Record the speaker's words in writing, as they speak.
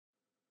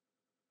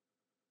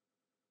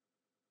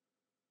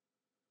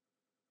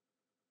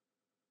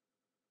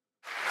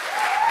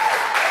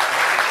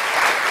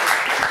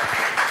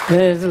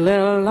This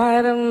little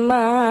light of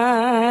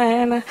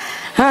mine,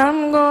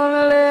 I'm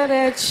gonna let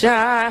it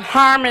shine.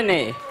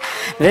 Harmony.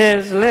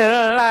 This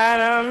little light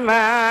of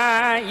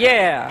mine,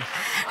 yeah,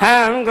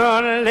 I'm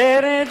gonna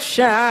let it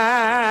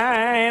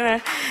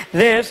shine.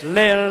 This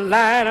little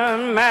light of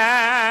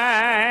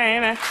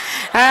mine,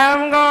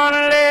 I'm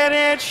gonna let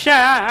it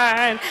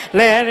shine.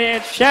 Let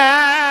it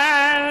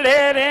shine,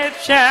 let it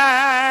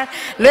shine,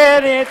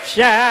 let it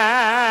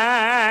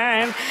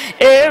shine.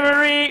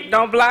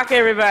 Don't block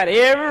everybody.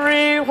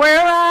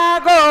 Everywhere I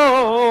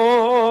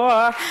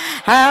go,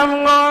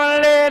 I'm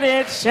gonna let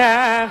it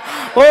shine.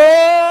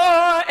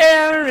 Oh,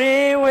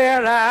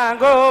 everywhere I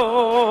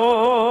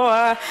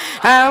go,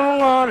 I'm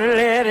gonna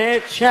let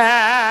it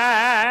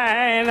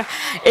shine.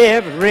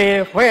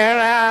 Everywhere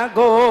I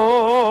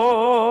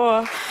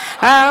go,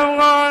 I'm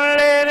gonna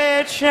let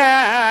it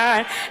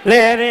shine.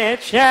 Let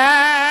it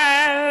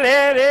shine,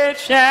 let it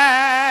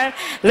shine,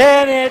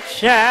 let it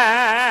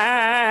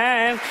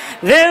shine.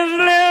 This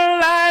little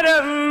light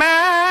of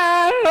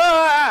mine,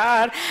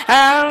 Lord,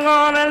 I'm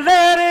gonna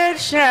let it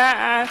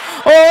shine.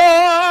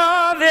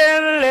 Oh,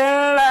 this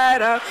little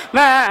light of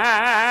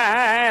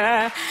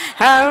mine,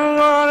 I'm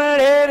gonna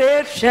let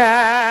it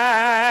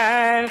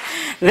shine.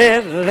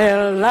 This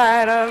little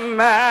light of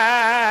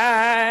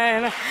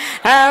mine,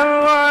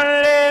 I'm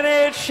gonna let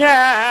it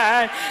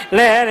shine.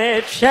 Let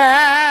it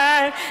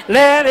shine,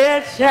 let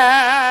it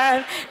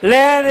shine,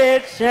 let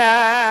it shine.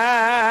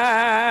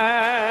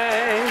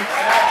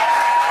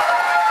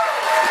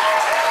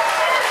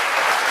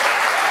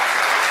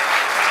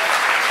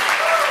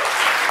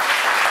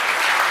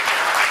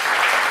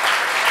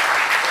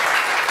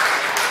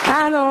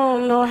 I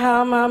don't know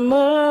how my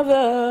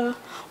mother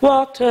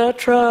walked her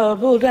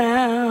trouble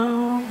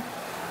down.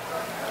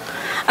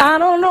 I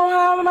don't know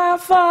how my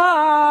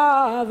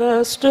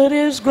father stood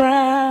his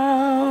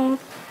ground.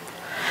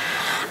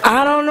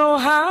 I don't know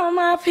how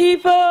my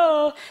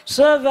people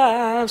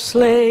survived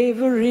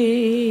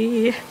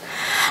slavery.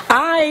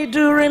 I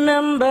do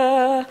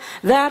remember,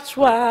 that's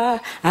why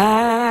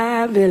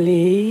I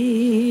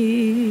believe.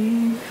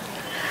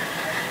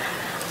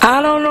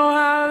 I don't know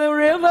how the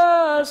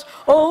rivers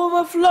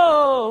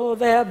overflow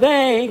their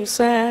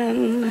banks,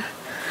 and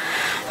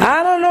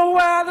I don't know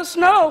why the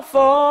snow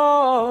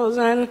falls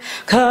and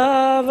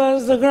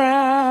covers the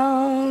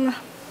ground.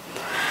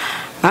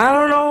 I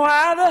don't know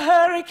why the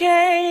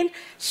hurricane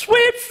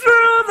sweeps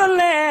through the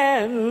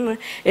land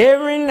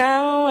every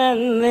now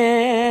and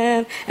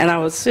then. And I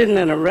was sitting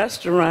in a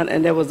restaurant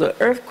and there was an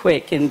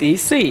earthquake in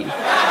D.C.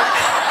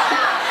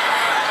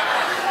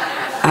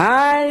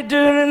 I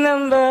do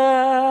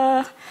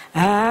remember,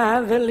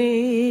 I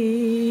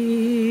believe.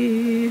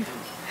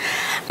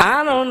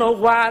 I don't know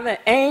why the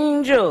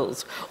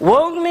angels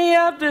woke me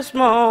up this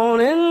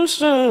morning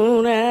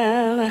soon,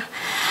 and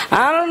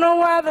I don't know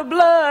why the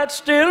blood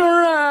still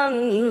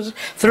runs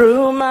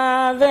through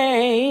my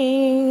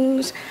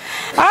veins.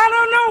 I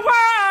don't know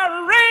why I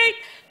rate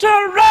to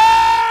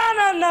run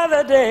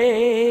another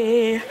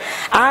day.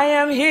 I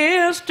am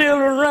here still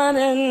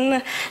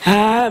running,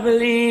 I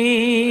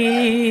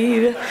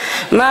believe.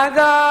 My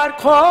God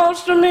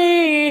calls to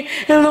me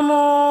in the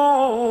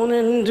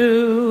morning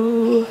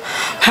dew.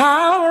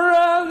 Power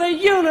of the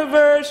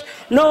universe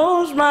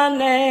knows my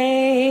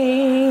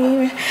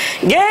name.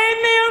 Gave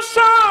me a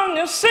song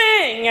to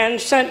sing and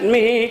sent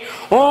me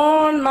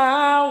on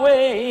my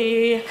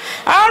way.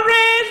 I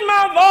raise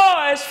my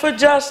voice for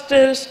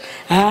justice,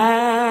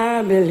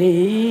 I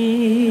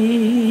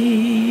believe.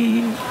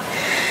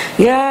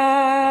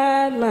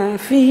 Guide my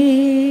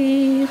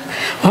feet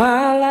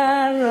while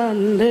I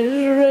run this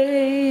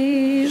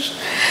race.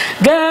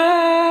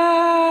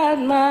 Guide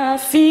my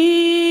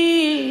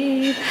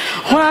feet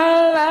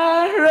while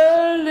I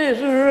run this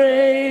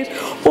race.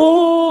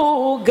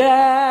 Oh,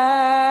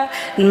 guide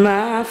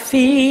my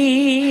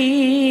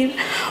feet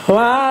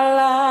while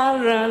I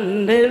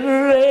run this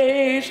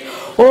race.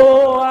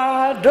 Oh,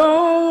 I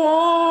don't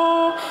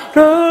want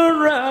to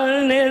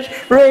run this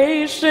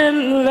race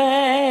in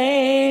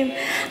vain.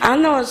 I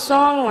know a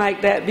song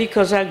like that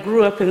because I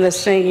grew up in the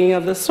singing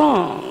of the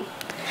song.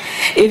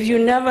 If you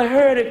never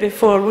heard it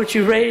before, would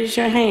you raise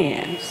your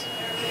hands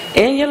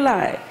in your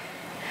life?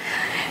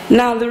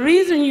 Now, the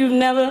reason you've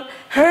never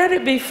heard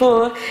it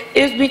before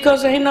is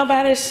because ain't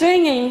nobody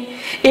singing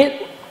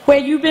it where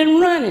you've been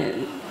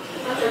running.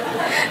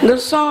 The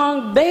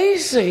song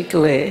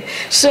basically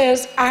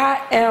says,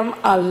 I am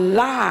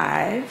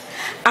alive,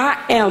 I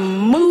am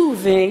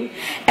moving,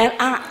 and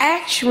I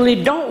actually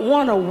don't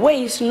want to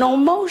waste no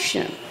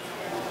motion.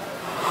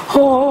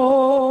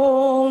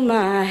 Hold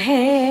my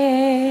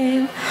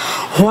hand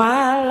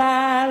while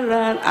I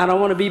run. I don't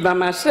want to be by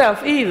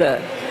myself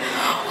either.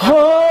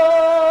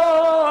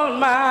 Hold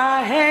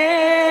my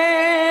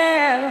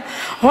hand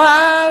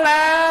while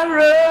I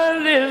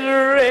run this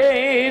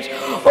race.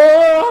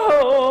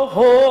 Oh,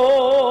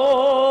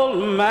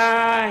 hold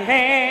my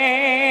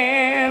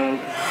hand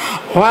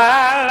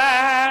while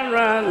I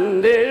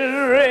run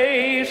this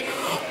race,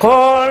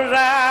 'cause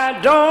I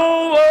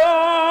don't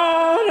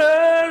want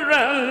to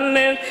run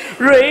this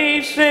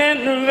race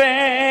in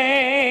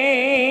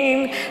vain.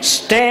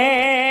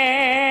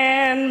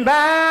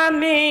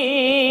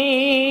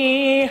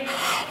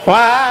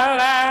 while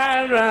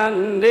I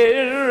run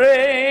this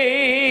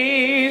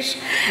race.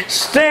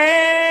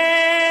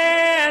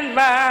 Stand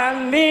by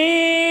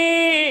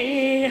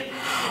me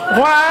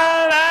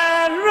while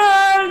I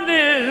run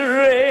this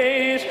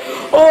race.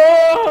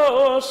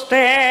 Oh,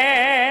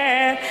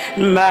 stand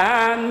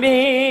by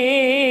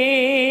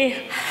me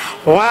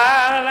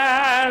while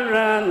I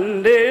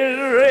run this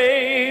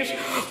race,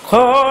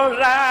 'cause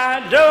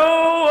I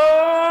don't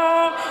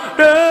want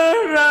to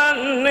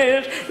run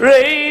this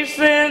race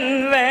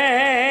in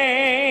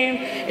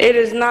vain. It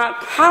is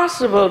not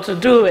possible to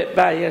do it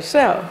by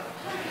yourself.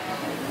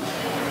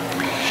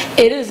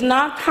 It is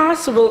not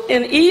possible,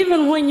 and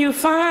even when you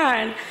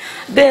find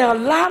there are a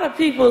lot of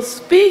people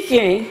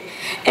speaking,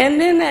 and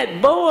then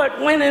that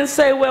board went and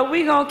say, well,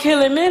 we're going to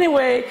kill him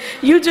anyway,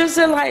 you just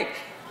say like,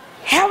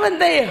 haven't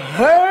they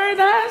heard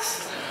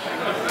us?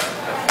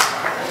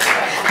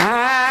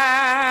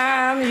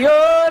 I'm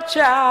your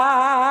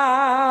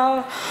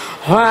child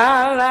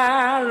while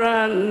I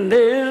run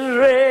this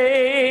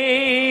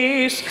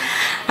race.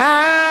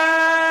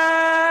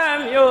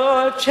 I'm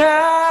your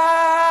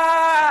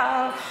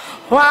child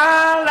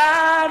while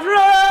I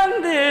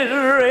run this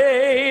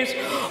race.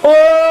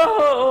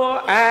 Oh,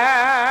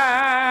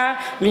 I'm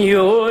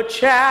your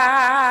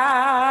child.